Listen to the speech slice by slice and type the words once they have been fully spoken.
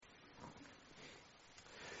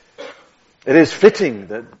It is fitting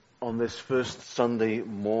that on this first Sunday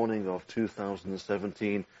morning of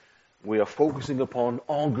 2017, we are focusing upon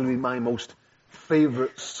arguably my most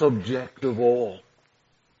favorite subject of all,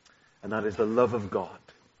 and that is the love of God.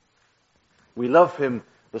 We love Him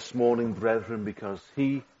this morning, brethren, because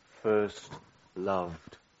He first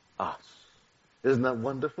loved us. Isn't that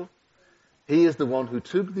wonderful? He is the one who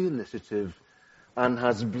took the initiative and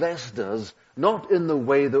has blessed us, not in the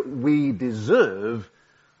way that we deserve,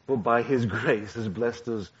 but by His grace has blessed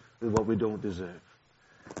us with what we don't deserve.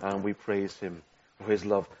 And we praise Him for His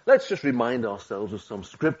love. Let's just remind ourselves of some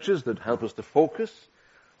scriptures that help us to focus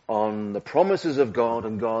on the promises of God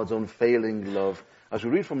and God's unfailing love. As we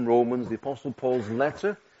read from Romans, the Apostle Paul's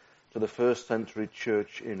letter to the first century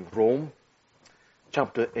church in Rome,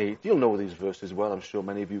 chapter 8. You'll know these verses well. I'm sure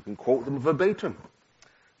many of you can quote them verbatim.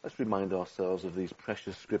 Let's remind ourselves of these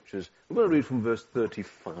precious scriptures. We're going to read from verse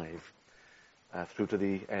 35 through to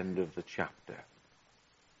the end of the chapter.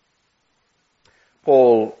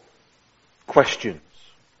 Paul questions,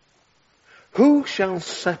 who shall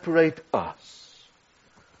separate us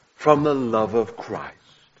from the love of Christ?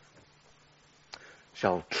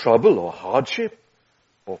 Shall trouble or hardship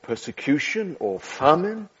or persecution or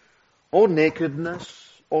famine or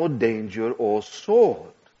nakedness or danger or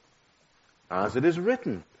sword? As it is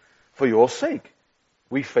written, for your sake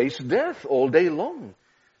we face death all day long.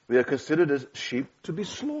 We are considered as sheep to be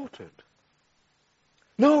slaughtered.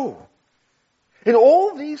 No. In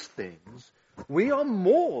all these things, we are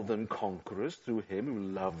more than conquerors through Him who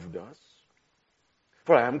loved us.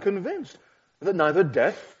 For I am convinced that neither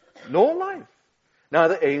death nor life,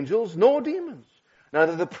 neither angels nor demons,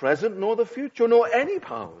 neither the present nor the future, nor any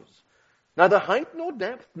powers, neither height nor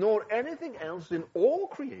depth, nor anything else in all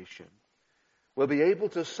creation will be able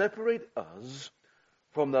to separate us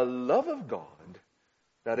from the love of God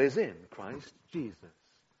that is in Christ Jesus,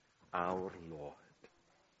 our Lord.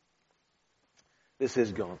 This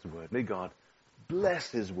is God's word. May God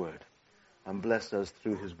bless His word and bless us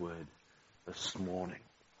through His word this morning.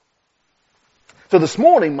 So this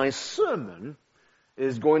morning, my sermon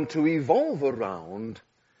is going to evolve around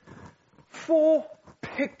 4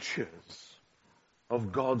 pictures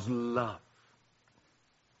of God's love.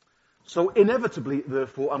 So inevitably,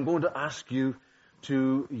 therefore, I'm going to ask you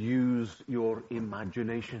to use your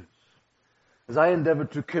imaginations. As I endeavor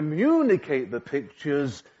to communicate the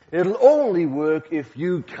pictures, it'll only work if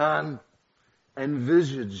you can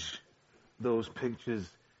envisage those pictures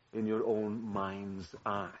in your own mind's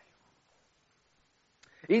eye.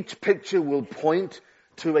 Each picture will point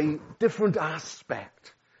to a different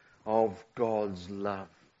aspect of God's love.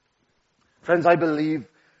 Friends, I believe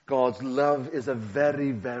God's love is a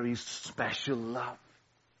very, very special love.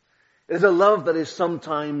 It is a love that is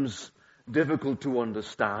sometimes difficult to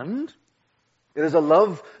understand. It is a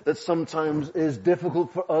love that sometimes is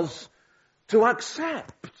difficult for us to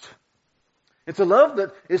accept. It's a love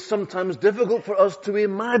that is sometimes difficult for us to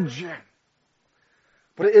imagine.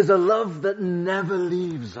 But it is a love that never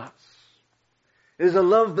leaves us. It is a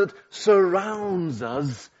love that surrounds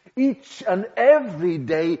us each and every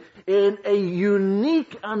day in a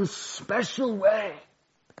unique and special way.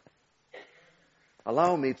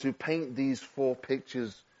 Allow me to paint these 4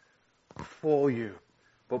 pictures for you.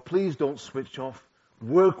 But please don't switch off.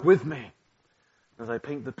 Work with me. As I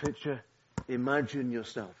paint the picture, imagine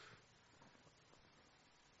yourself.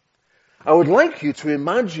 I would like you to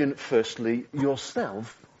imagine, firstly,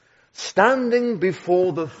 yourself standing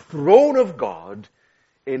before the throne of God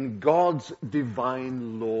in God's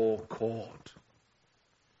divine law court.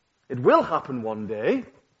 It will happen one day.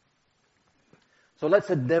 So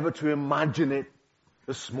let's endeavor to imagine it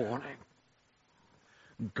this morning.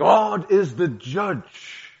 God is the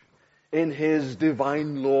judge in His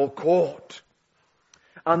divine law court.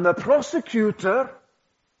 And the prosecutor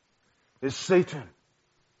is Satan.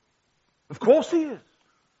 Of course he is.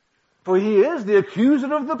 For he is the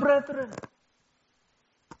accuser of the brethren.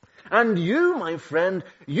 And you, my friend,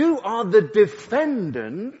 you are the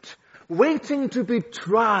defendant waiting to be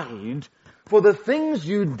tried for the things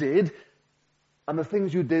you did and the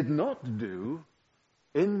things you did not do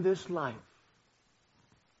in this life.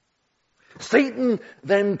 Satan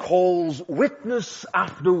then calls witness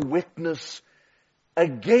after witness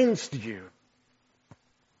against you.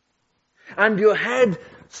 And your head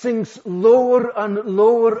sinks lower and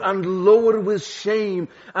lower and lower with shame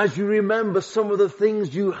as you remember some of the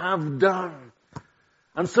things you have done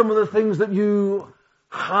and some of the things that you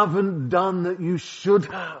haven't done that you should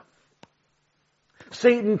have.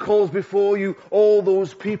 Satan calls before you all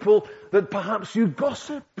those people that perhaps you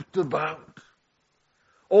gossiped about.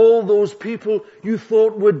 All those people you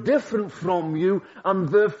thought were different from you and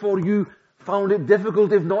therefore you found it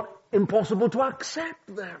difficult, if not impossible, to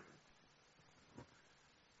accept them.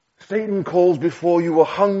 Satan calls before you a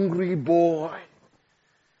hungry boy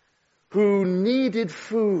who needed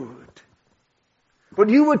food, but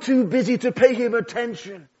you were too busy to pay him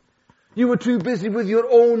attention. You were too busy with your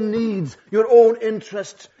own needs, your own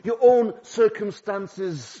interests, your own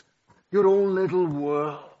circumstances, your own little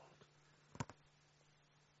world.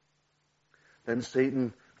 Then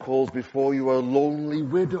Satan calls before you a lonely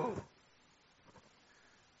widow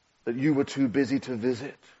that you were too busy to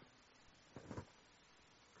visit.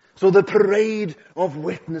 So the parade of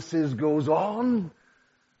witnesses goes on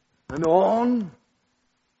and on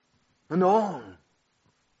and on.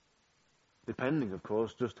 Depending, of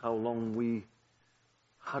course, just how long we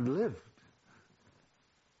had lived.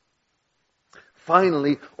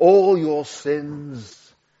 Finally, all your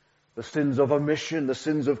sins, the sins of omission, the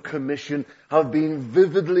sins of commission, have been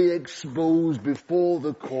vividly exposed before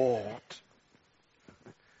the court.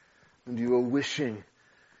 And you are wishing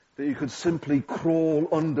that you could simply crawl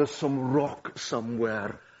under some rock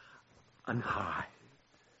somewhere and hide.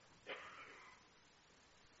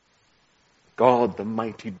 God, the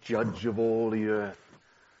mighty judge of all the earth,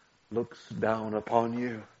 looks down upon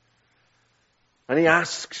you and he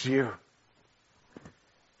asks you,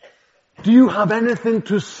 do you have anything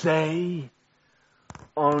to say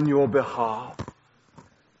on your behalf?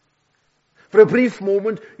 For a brief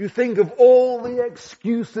moment, you think of all the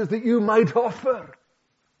excuses that you might offer.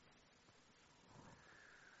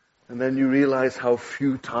 And then you realize how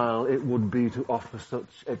futile it would be to offer such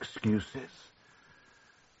excuses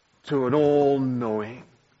to an all-knowing,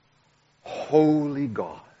 holy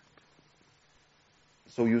God.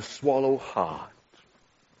 So you swallow hard.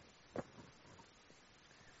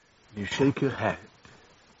 You shake your head.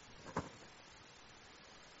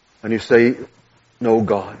 And you say, no,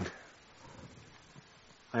 God,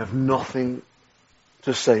 I have nothing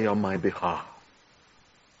to say on my behalf.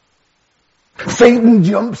 Satan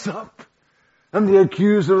jumps up, and the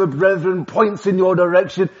accuser of the brethren points in your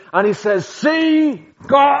direction, and he says, see,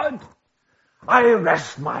 God, I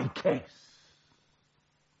rest my case.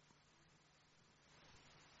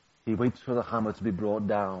 He waits for the hammer to be brought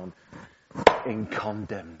down in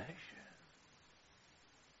condemnation.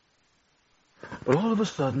 But all of a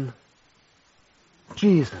sudden,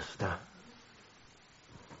 Jesus stands.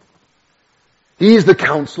 He's the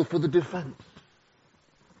counsel for the defense.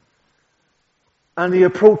 And he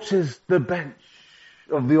approaches the bench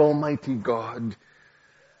of the Almighty God.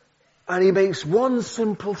 And he makes one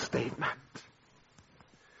simple statement.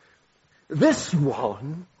 This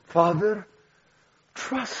one, Father,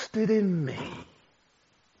 trusted in me.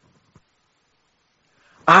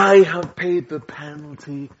 I have paid the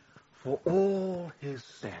penalty for all his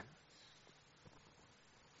sins.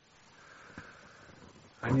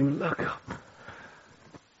 And you look up.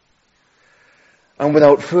 And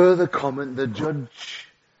without further comment, the judge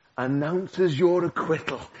announces your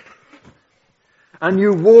acquittal. And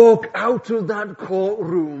you walk out of that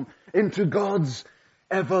courtroom into God's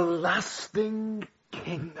everlasting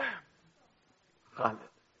kingdom. Hallelujah.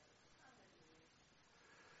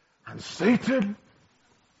 And Satan,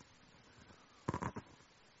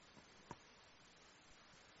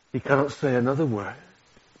 he cannot say another word.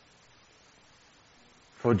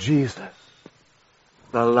 For Jesus,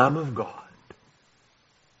 the Lamb of God,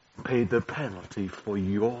 paid the penalty for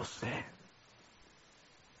your sin.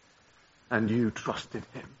 And you trusted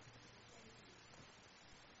him.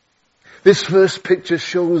 This first picture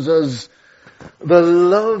shows us the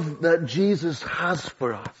love that Jesus has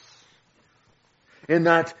for us. In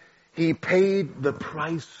that he paid the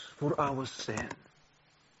price for our sin.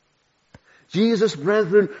 Jesus,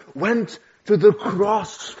 brethren, went to the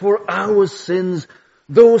cross for our sins.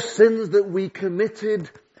 Those sins that we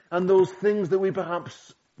committed and those things that we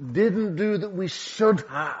perhaps didn't do that we should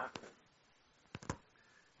have.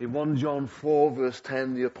 In 1 John 4 verse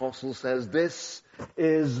 10, the apostle says, this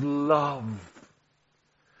is love.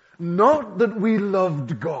 Not that we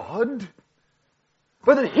loved God,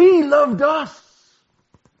 but that he loved us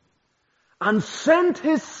and sent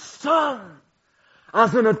his Son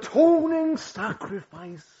as an atoning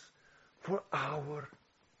sacrifice for our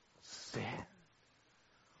sin.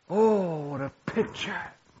 Oh, what a picture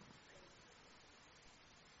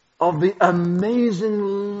of the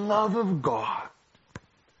amazing love of God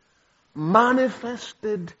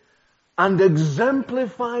manifested and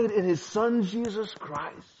exemplified in his Son Jesus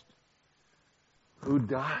Christ, who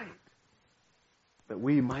died that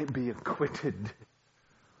we might be acquitted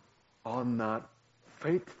on that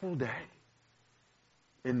fateful day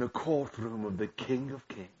in the courtroom of the King of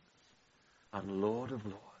Kings and Lord of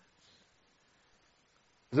Lords.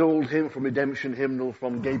 The old hymn from Redemption Hymnal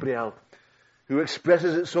from Gabriel, who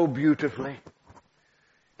expresses it so beautifully.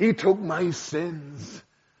 He took my sins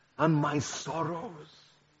and my sorrows,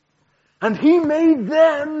 and he made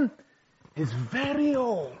them his very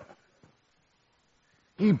own.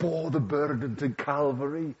 He bore the burden to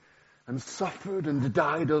Calvary and suffered and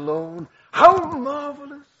died alone. How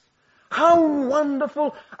marvelous, how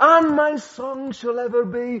wonderful, and my song shall ever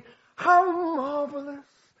be. How marvelous,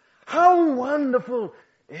 how wonderful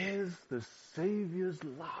is the Savior's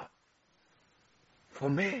love for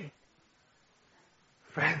me.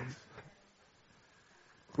 Friends,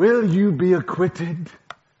 will you be acquitted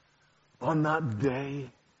on that day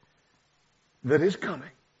that is coming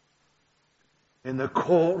in the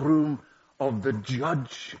courtroom of the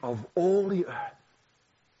Judge of all the earth?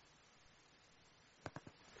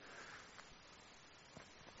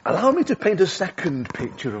 Allow me to paint a second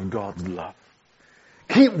picture of God's love.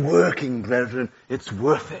 Keep working, brethren. It's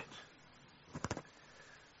worth it.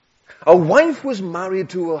 A wife was married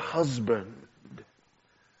to a husband,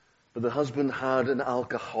 but the husband had an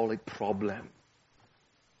alcoholic problem.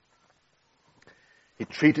 He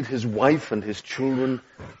treated his wife and his children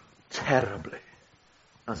terribly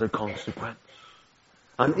as a consequence.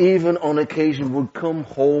 And even on occasion would come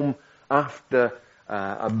home after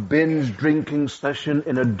a binge drinking session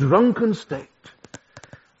in a drunken state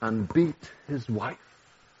and beat his wife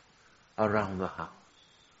around the house.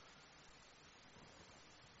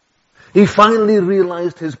 He finally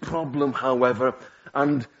realized his problem, however,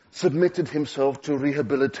 and submitted himself to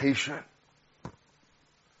rehabilitation.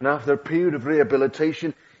 And after a period of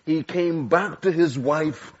rehabilitation, he came back to his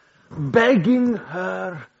wife, begging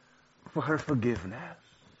her for her forgiveness,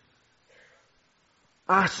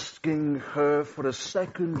 asking her for a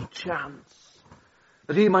second chance,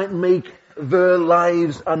 that he might make their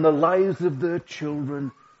lives and the lives of their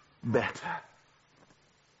children better.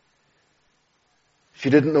 She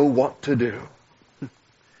didn't know what to do.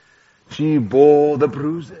 She bore the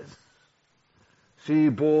bruises. She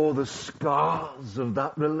bore the scars of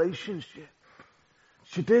that relationship.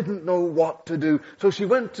 She didn't know what to do. So she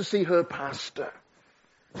went to see her pastor.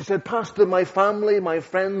 She said, "Pastor, my family, my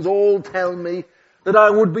friends all tell me that I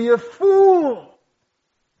would be a fool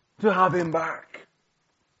to have him back.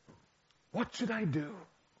 What should I do?"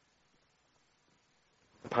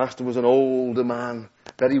 The pastor was an older man,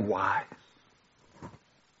 very wise.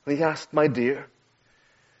 And he asked, "My dear,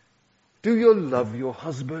 do you love your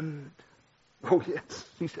husband?" "Oh, yes,"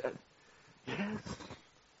 she said. "Yes."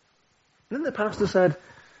 Then the pastor said,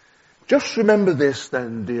 "Just remember this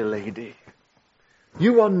then, dear lady.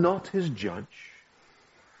 You are not his judge.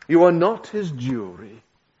 You are not his jury.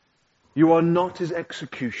 You are not his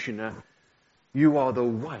executioner. You are the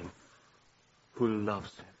wife who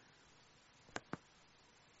loves him.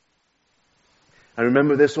 And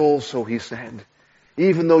remember this also," he said,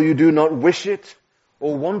 "even though you do not wish it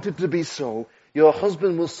or want it to be so, your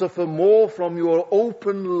husband will suffer more from your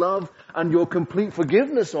open love and your complete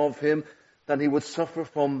forgiveness of him than he would suffer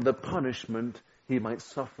from the punishment he might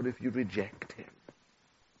suffer if you reject him."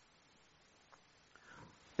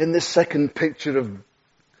 In this second picture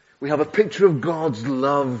we have a picture of God's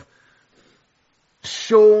love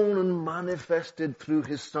shown and manifested through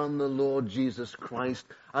his Son, the Lord Jesus Christ.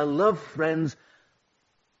 A love, friends,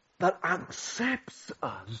 that accepts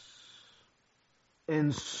us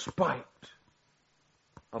in spite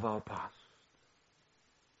of our past.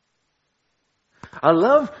 A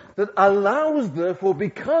love that allows, therefore,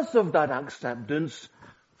 because of that acceptance,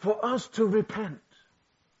 for us to repent.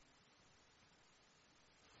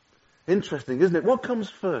 Interesting, isn't it? What comes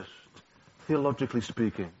first, theologically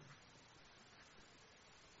speaking?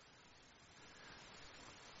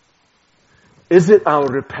 Is it our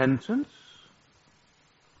repentance?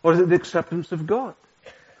 Or is it the acceptance of God?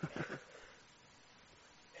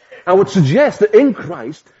 I would suggest that in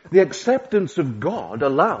Christ, the acceptance of God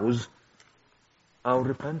allows our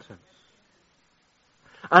repentance.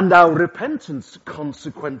 And our repentance,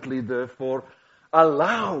 consequently, therefore,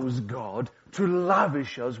 allows God to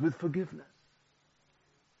lavish us with forgiveness.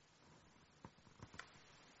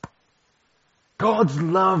 God's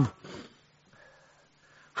love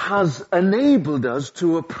has enabled us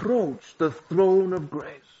to approach the throne of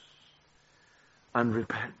grace and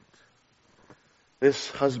repent. This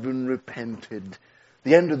husband repented.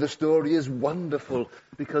 The end of the story is wonderful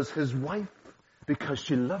because his wife, because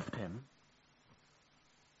she loved him,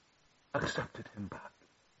 accepted him back.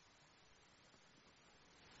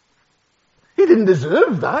 He didn't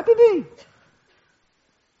deserve that, did he?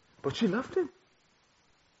 But she loved him.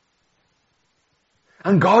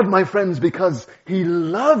 And God, my friends, because he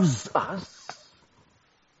loves us,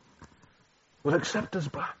 will accept us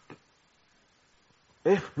back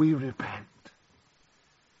if we repent.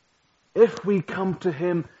 If we come to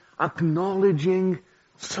him acknowledging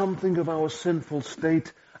something of our sinful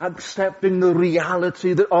state, accepting the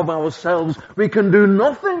reality that of ourselves we can do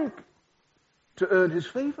nothing to earn his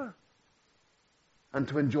favor and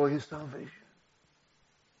to enjoy his salvation.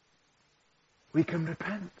 We can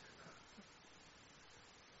repent.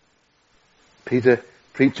 Peter,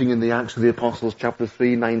 preaching in the Acts of the Apostles, chapter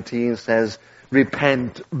 3:19, says,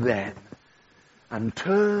 repent then and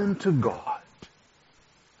turn to God,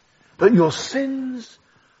 that your sins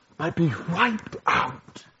might be wiped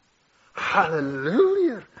out.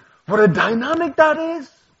 Hallelujah! What a dynamic that is.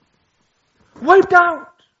 Wiped out.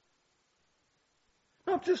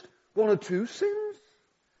 Not just one or two sins.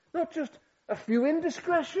 Not just a few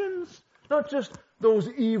indiscretions. Not just those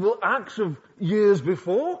evil acts of years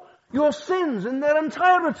before. Your sins in their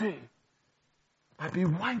entirety might be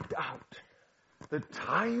wiped out. The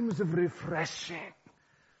times of refreshing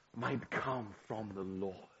might come from the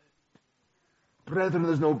Lord. Brethren,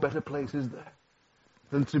 there's no better place, is there,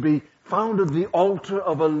 than to be found at the altar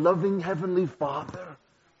of a loving Heavenly Father,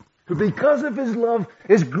 who because of his love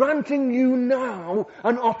is granting you now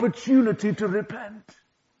an opportunity to repent.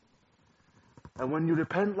 And when you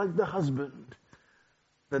repent like the husband,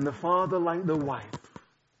 then the father like the wife,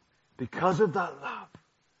 because of that love,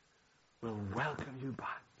 will welcome you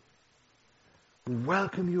back,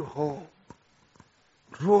 welcome you home,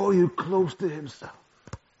 draw you close to himself,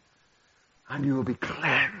 and you will be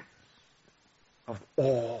cleansed of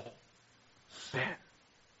all sin.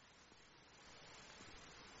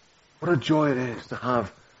 What a joy it is to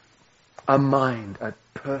have a mind at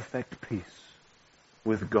perfect peace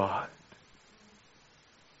with God.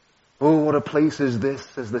 Oh, what a place is this,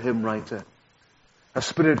 says the hymn writer. A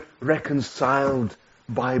spirit reconciled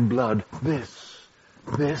by blood.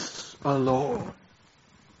 This alone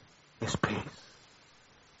is peace.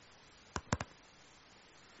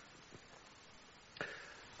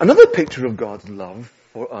 Another picture of God's love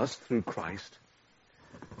for us through Christ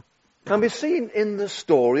can be seen in the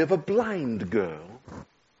story of a blind girl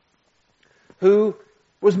who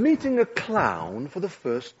was meeting a clown for the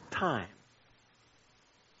first time.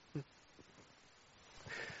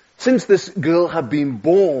 Since this girl had been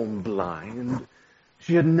born blind,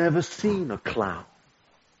 she had never seen a clown.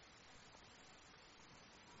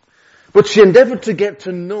 But she endeavored to get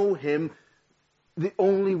to know him the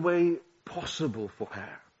only way possible for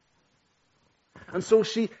her. And so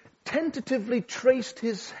she tentatively traced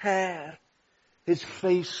his hair, his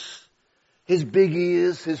face, his big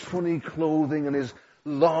ears, his funny clothing, and his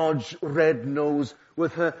large red nose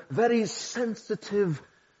with her very sensitive,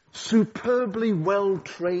 superbly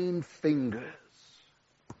well-trained fingers.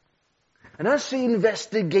 And as she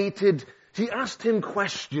investigated, she asked him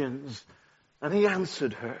questions, and he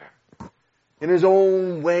answered her. In his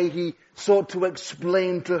own way, he sought to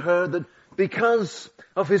explain to her that because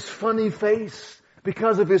of his funny face,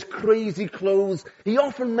 because of his crazy clothes, he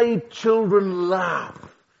often made children laugh.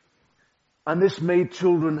 And this made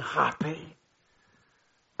children happy.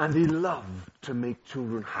 And he loved to make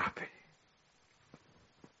children happy.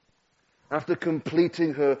 After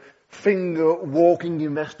completing her finger-walking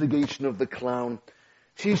investigation of the clown,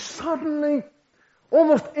 she suddenly,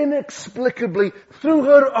 almost inexplicably, threw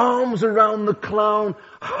her arms around the clown,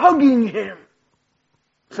 hugging him,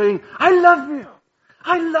 saying, I love you!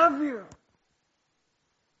 I love you!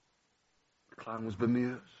 The clown was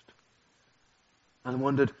bemused and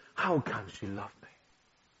wondered, how can she love me?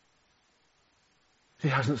 She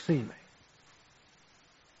hasn't seen me.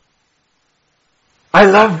 I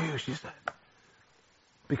love you, she said,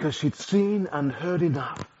 because she'd seen and heard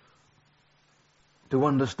enough to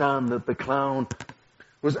understand that the clown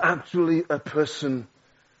was actually a person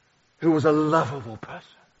who was a lovable person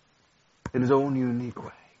in his own unique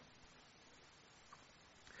way.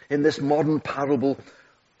 In this modern parable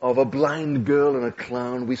of a blind girl and a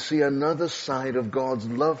clown, we see another side of God's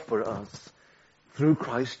love for us through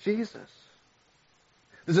Christ Jesus.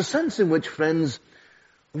 There's a sense in which, friends,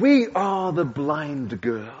 we are the blind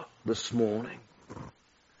girl this morning.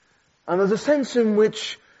 And there's a sense in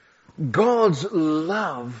which God's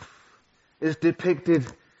love is depicted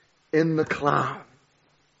in the clown.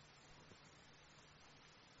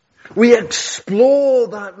 We explore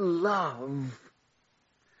that love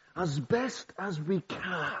as best as we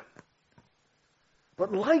can.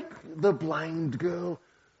 But like the blind girl,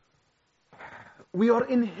 we are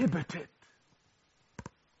inhibited.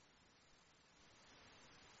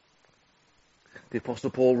 The Apostle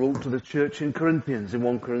Paul wrote to the church in Corinthians, in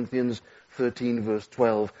 1 Corinthians 13 verse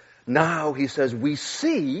 12. Now, he says, we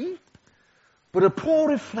see but a poor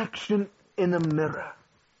reflection in a mirror.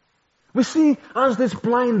 We see, as this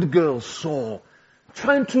blind girl saw,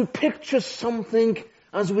 trying to picture something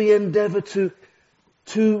as we endeavor to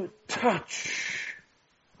touch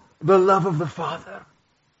the love of the Father.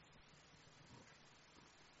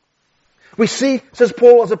 We see, says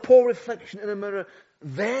Paul, as a poor reflection in a mirror,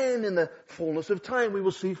 then in the fullness of time we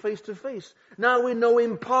will see face to face. Now we know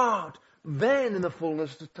in part, then in the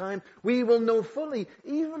fullness of time we will know fully,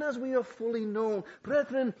 even as we are fully known.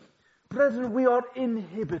 Brethren, we are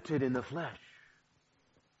inhibited in the flesh.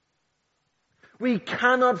 We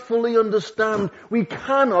cannot fully understand, we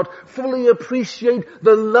cannot fully appreciate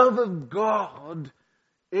the love of God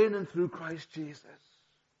in and through Christ Jesus.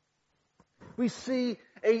 We see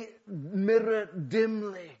a mirror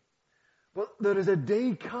dimly, but there is a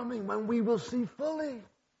day coming when we will see fully.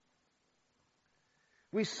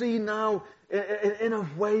 We see now in a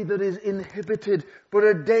way that is inhibited, but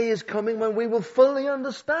a day is coming when we will fully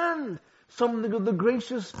understand something of the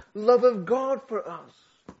gracious love of God for us.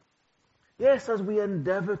 Yes, as we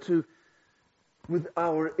endeavor to, with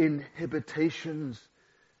our inhibitations,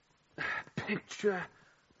 picture,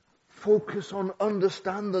 focus on,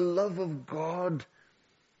 understand the love of God.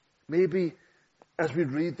 Maybe as we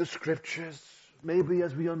read the scriptures, maybe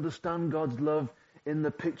as we understand God's love in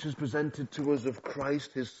the pictures presented to us of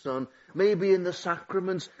Christ, His Son, maybe in the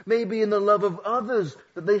sacraments, maybe in the love of others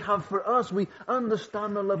that they have for us, we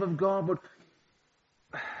understand the love of God, but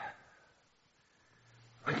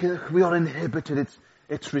we are inhibited.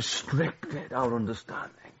 It's restricted, our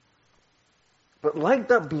understanding. But like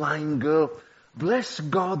that blind girl, bless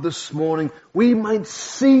God this morning, we might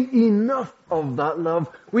see enough of that love,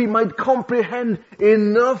 we might comprehend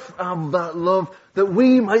enough of that love, that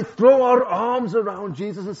we might throw our arms around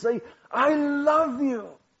Jesus and say, I love you.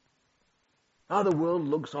 Now the world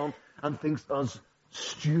looks on and thinks us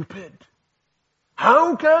stupid.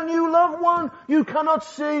 How can you love one you cannot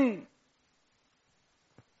see?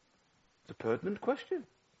 It's a pertinent question.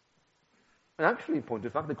 And actually, in point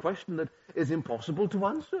of fact, the question that is impossible to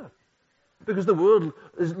answer. Because the world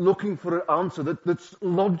is looking for an answer that's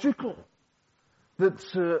logical,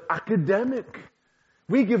 that's academic.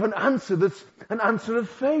 We give an answer that's an answer of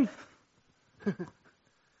faith.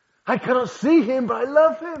 I cannot see Him, but I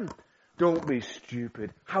love Him. Don't be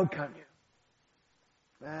stupid. How can you?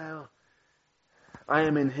 Well, I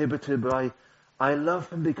am inhibited, but I love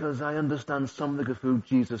Him because I understand something of who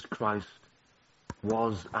Jesus Christ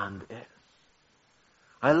was and is.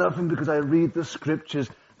 I love Him because I read the scriptures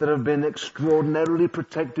that have been extraordinarily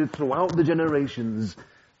protected throughout the generations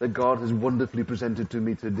that God has wonderfully presented to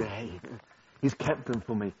me today. He's kept them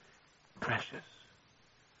for me. Precious.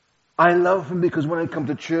 I love Him because when I come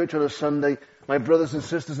to church on a Sunday, my brothers and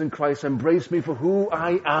sisters in Christ embrace me for who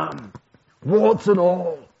I am. Warts and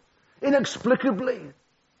all. Inexplicably.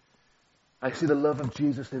 I see the love of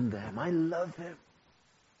Jesus in them. I love Him.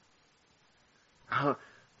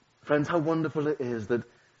 Friends, how wonderful it is that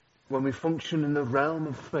when we function in the realm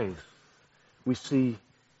of faith,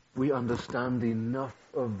 we understand enough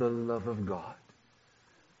of the love of God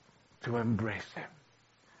to embrace Him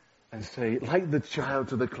and say, like the child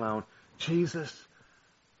to the cloud, Jesus,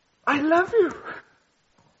 I love you.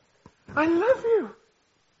 I love you.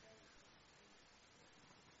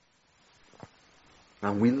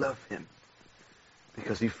 And we love Him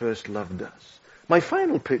because He first loved us. My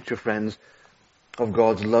final picture, friends, of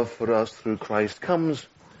God's love for us through Christ comes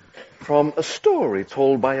from a story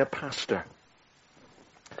told by a pastor.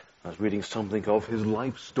 I was reading something of his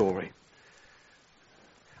life story.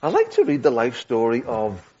 I like to read the life story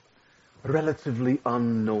of relatively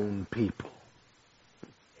unknown people.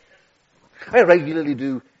 I regularly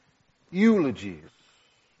do eulogies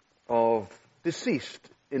of deceased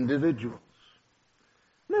individuals.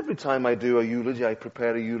 And every time I do a eulogy, I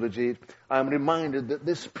prepare a eulogy, I'm reminded that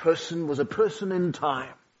this person was a person in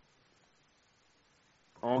time.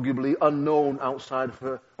 Arguably unknown outside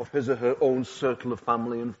of his or her own circle of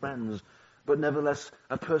family and friends, but nevertheless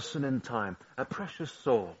a person in time, a precious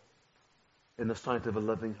soul in the sight of a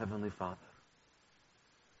loving Heavenly Father.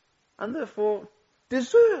 And therefore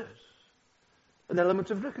deserves an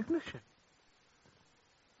element of recognition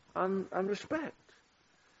and respect.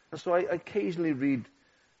 And so I occasionally read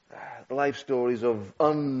life stories of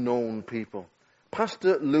unknown people.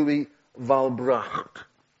 Pastor Louis Valbracht,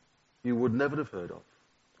 you would never have heard of.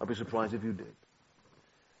 I'd be surprised if you did.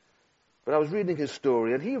 But I was reading his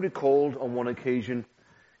story, and he recalled on one occasion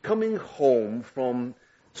coming home from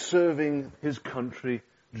serving his country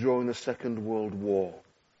during the Second World War.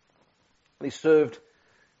 He served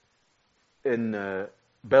in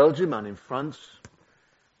Belgium and in France,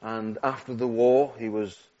 and after the war he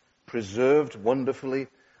was preserved wonderfully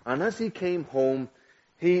And as he came home,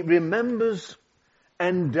 he remembers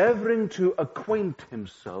endeavoring to acquaint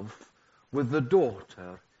himself with the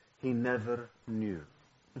daughter he never knew.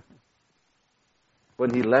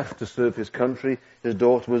 When he left to serve his country, his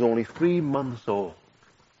daughter was only 3 months old.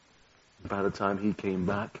 By the time he came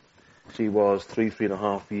back, she was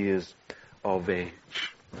 3.5 years of age.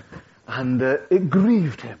 And it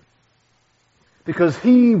grieved him, because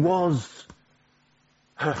he was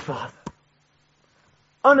her father,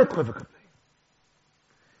 unequivocally.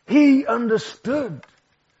 He understood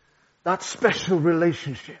that special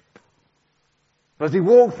relationship. As he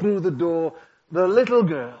walked through the door, the little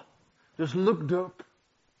girl just looked up,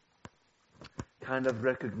 kind of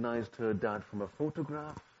recognized her dad from a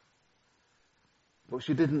photograph, but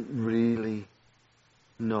she didn't really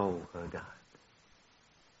know her dad.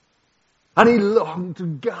 And he longed to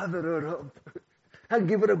gather her up and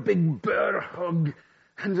give her a big bear hug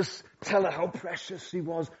and just tell her how precious she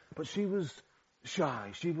was. But she was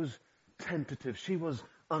shy. She was tentative. She was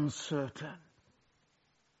uncertain.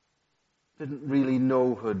 Didn't really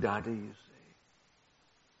know her daddy, you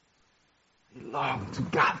see. He longed to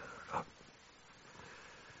gather her up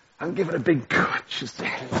and give her a big touch and say,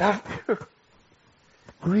 I love you.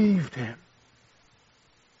 Grieved him.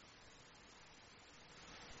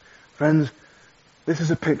 Friends, this is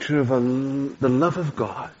a picture of the love of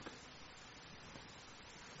God,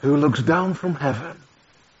 who looks down from heaven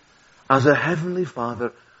as a heavenly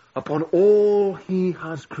Father upon all he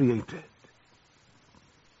has created.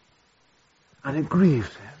 And it grieves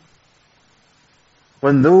him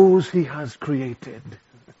when those he has created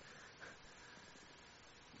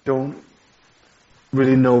don't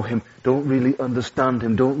really know him, don't really understand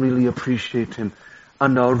him, don't really appreciate him,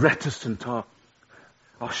 and are reticent or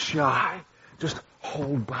shy, just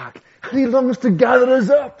hold back. And he longs to gather us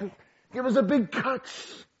up, give us a big catch.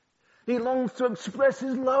 He longs to express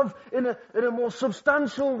his love in a more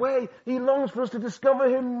substantial way. He longs for us to discover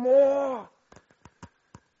him more.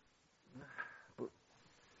 But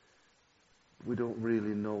we don't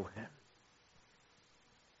really know him.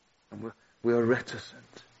 And we are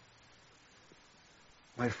reticent.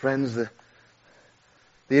 My friends, the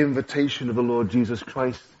invitation of the Lord Jesus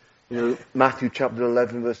Christ, Matthew chapter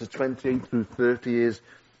 11 verses 28 through 30 is,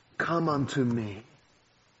 come unto me,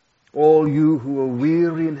 all you who are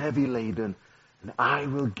weary and heavy laden, and I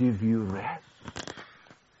will give you rest.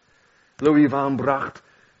 Louis van Bracht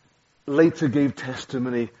later gave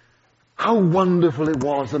testimony how wonderful it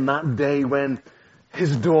was on that day when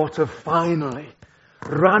his daughter finally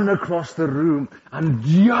ran across the room and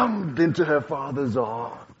jumped into her father's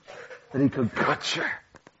arms, and he could catch her.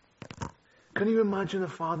 Can you imagine a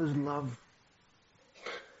father's love?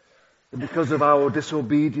 Because of our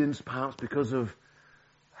disobedience, perhaps because of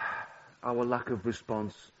our lack of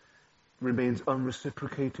response, remains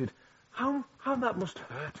unreciprocated. How that must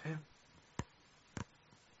hurt him.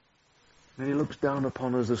 And he looks down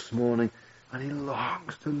upon us this morning and he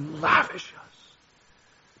longs to lavish us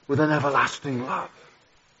with an everlasting love.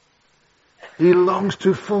 He longs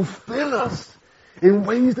to fulfill us in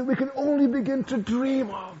ways that we can only begin to dream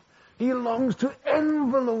of. He longs to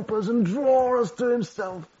envelope us and draw us to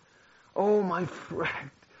himself. Oh, my friend,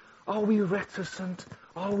 are we reticent?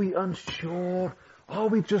 Are we unsure? Are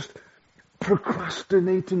we just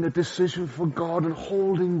procrastinating a decision for God and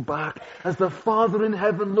holding back as the Father in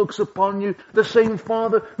heaven looks upon you, the same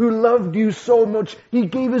Father who loved you so much, he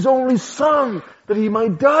gave his only Son that he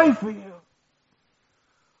might die for you?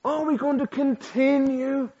 Are we going to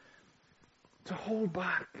continue to hold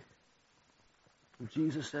back? And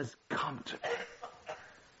Jesus says, come to me.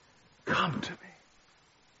 Come to me.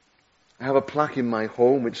 I have a plaque in my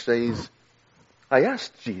home which says, I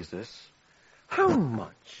asked Jesus, how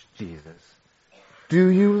much, Jesus, do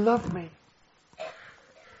you love me?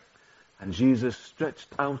 And Jesus stretched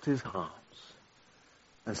out his arms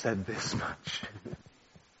and said, this much.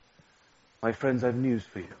 My friends, I have news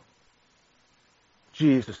for you.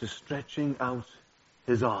 Jesus is stretching out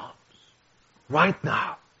his arms right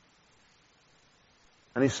now.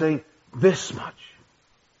 And he's saying, this much.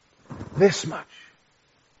 This much.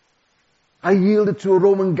 I yielded to a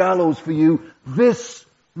Roman gallows for you. This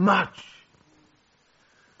much.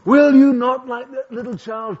 Will you not, like that little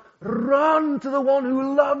child, run to the one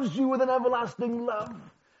who loves you with an everlasting love?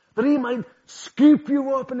 That he might scoop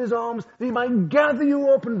you up in his arms, that he might gather you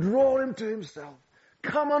up and draw him to himself.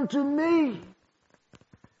 Come unto me,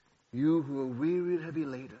 you who are weary and heavy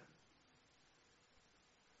laden.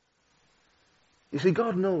 You see,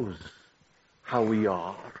 God knows how we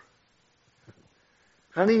are.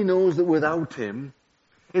 And he knows that without him,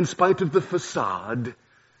 in spite of the facade,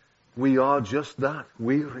 we are just that,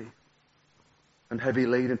 weary. and heavy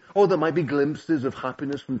laden. Oh, there might be glimpses of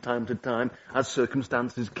happiness from time to time as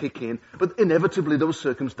circumstances kick in, but inevitably those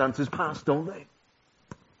circumstances pass, don't they?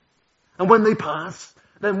 And when they pass,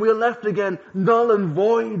 then we're left again null and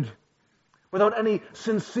void, without any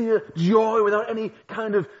sincere joy, without any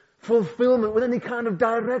kind of fulfillment, with any kind of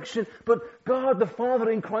direction. But God the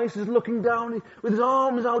Father in Christ is looking down with his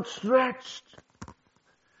arms outstretched,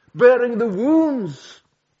 bearing the wounds,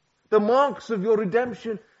 the marks of your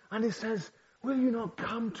redemption. And he says, will you not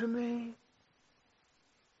come to me?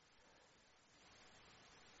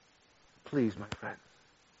 Please, my friends,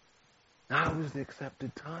 now is the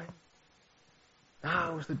accepted time.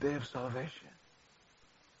 Now is the day of salvation.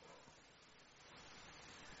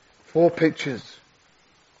 4 pictures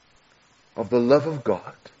of the love of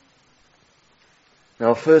God.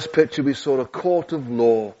 Now, first picture we saw a court of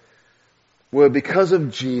law where because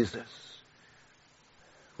of Jesus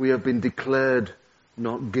we have been declared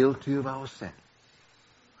not guilty of our sin.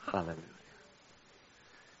 Hallelujah.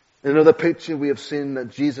 In another picture we have seen that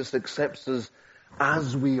Jesus accepts us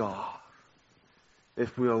as we are,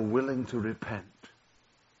 if we are willing to repent.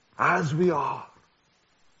 As we are,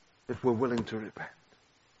 if we're willing to repent.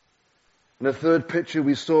 In the third picture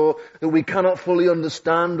we saw that we cannot fully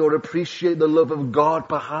understand or appreciate the love of God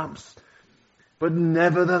perhaps, but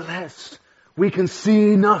nevertheless we can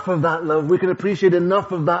see enough of that love, we can appreciate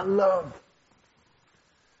enough of that love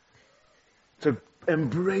to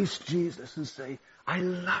embrace Jesus and say, I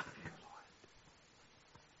love you,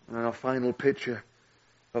 Lord. And our final picture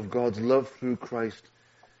of God's love through Christ,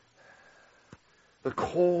 the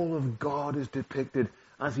call of God is depicted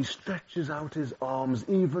as he stretches out his arms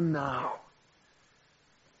even now.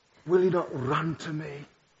 Will you not run to me?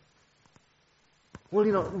 Will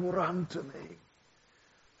you not run to me?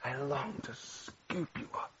 I long to scoop you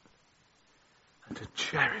up and to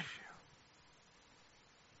cherish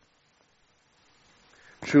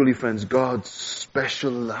you. Truly, friends, God's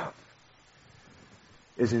special love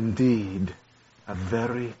is indeed a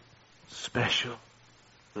very special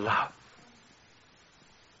love.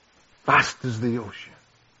 Vast as the ocean.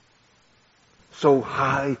 So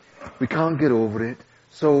high we can't get over it.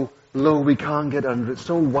 So low we can't get under it.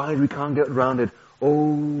 So wide we can't get around it.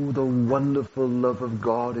 Oh, the wonderful love of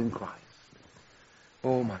God in Christ.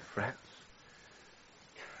 Oh, my friends.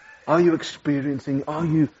 Are you experiencing, are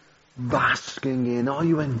you basking in, are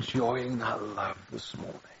you enjoying that love this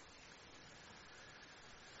morning?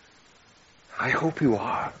 I hope you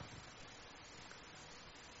are.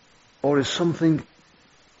 Or is something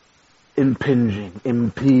impinging,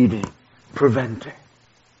 impeding, preventing?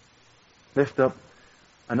 Lift up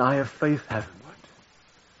an eye of faith heavenward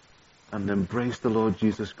and embrace the Lord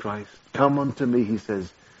Jesus Christ. Come unto me, he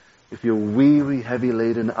says, if you're weary, heavy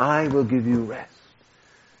laden, I will give you rest.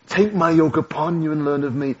 Take my yoke upon you and learn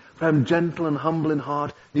of me, for I am gentle and humble in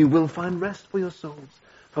heart. You will find rest for your souls.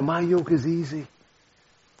 For my yoke is easy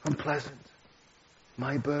and pleasant.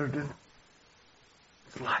 My burden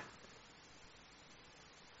is light.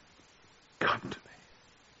 Come to me.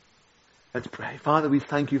 Let's pray. Father, we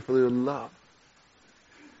thank you for your love.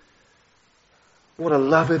 What a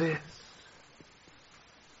love it is.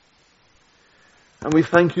 And we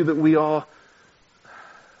thank you that we are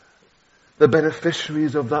the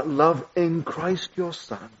beneficiaries of that love in Christ your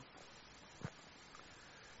Son.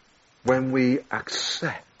 When we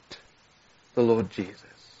accept the Lord Jesus.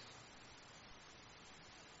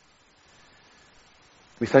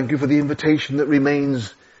 We thank you for the invitation that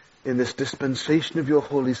remains in this dispensation of your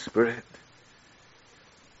Holy Spirit.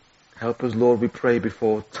 Help us, Lord, we pray,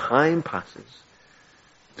 before time passes,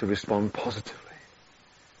 to respond positively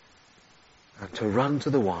and to run to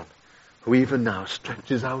the one who even now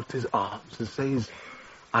stretches out his arms and says,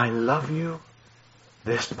 I love you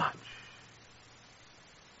this much.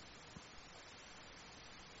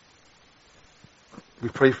 We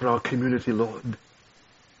pray for our community, Lord.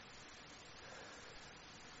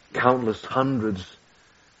 Countless hundreds,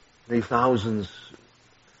 maybe thousands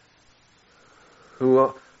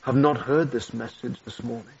who have not heard this message this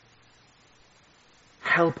morning.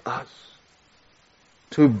 Help us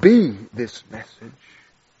to be this message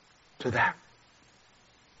to them.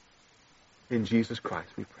 In Jesus Christ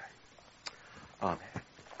we pray. Amen.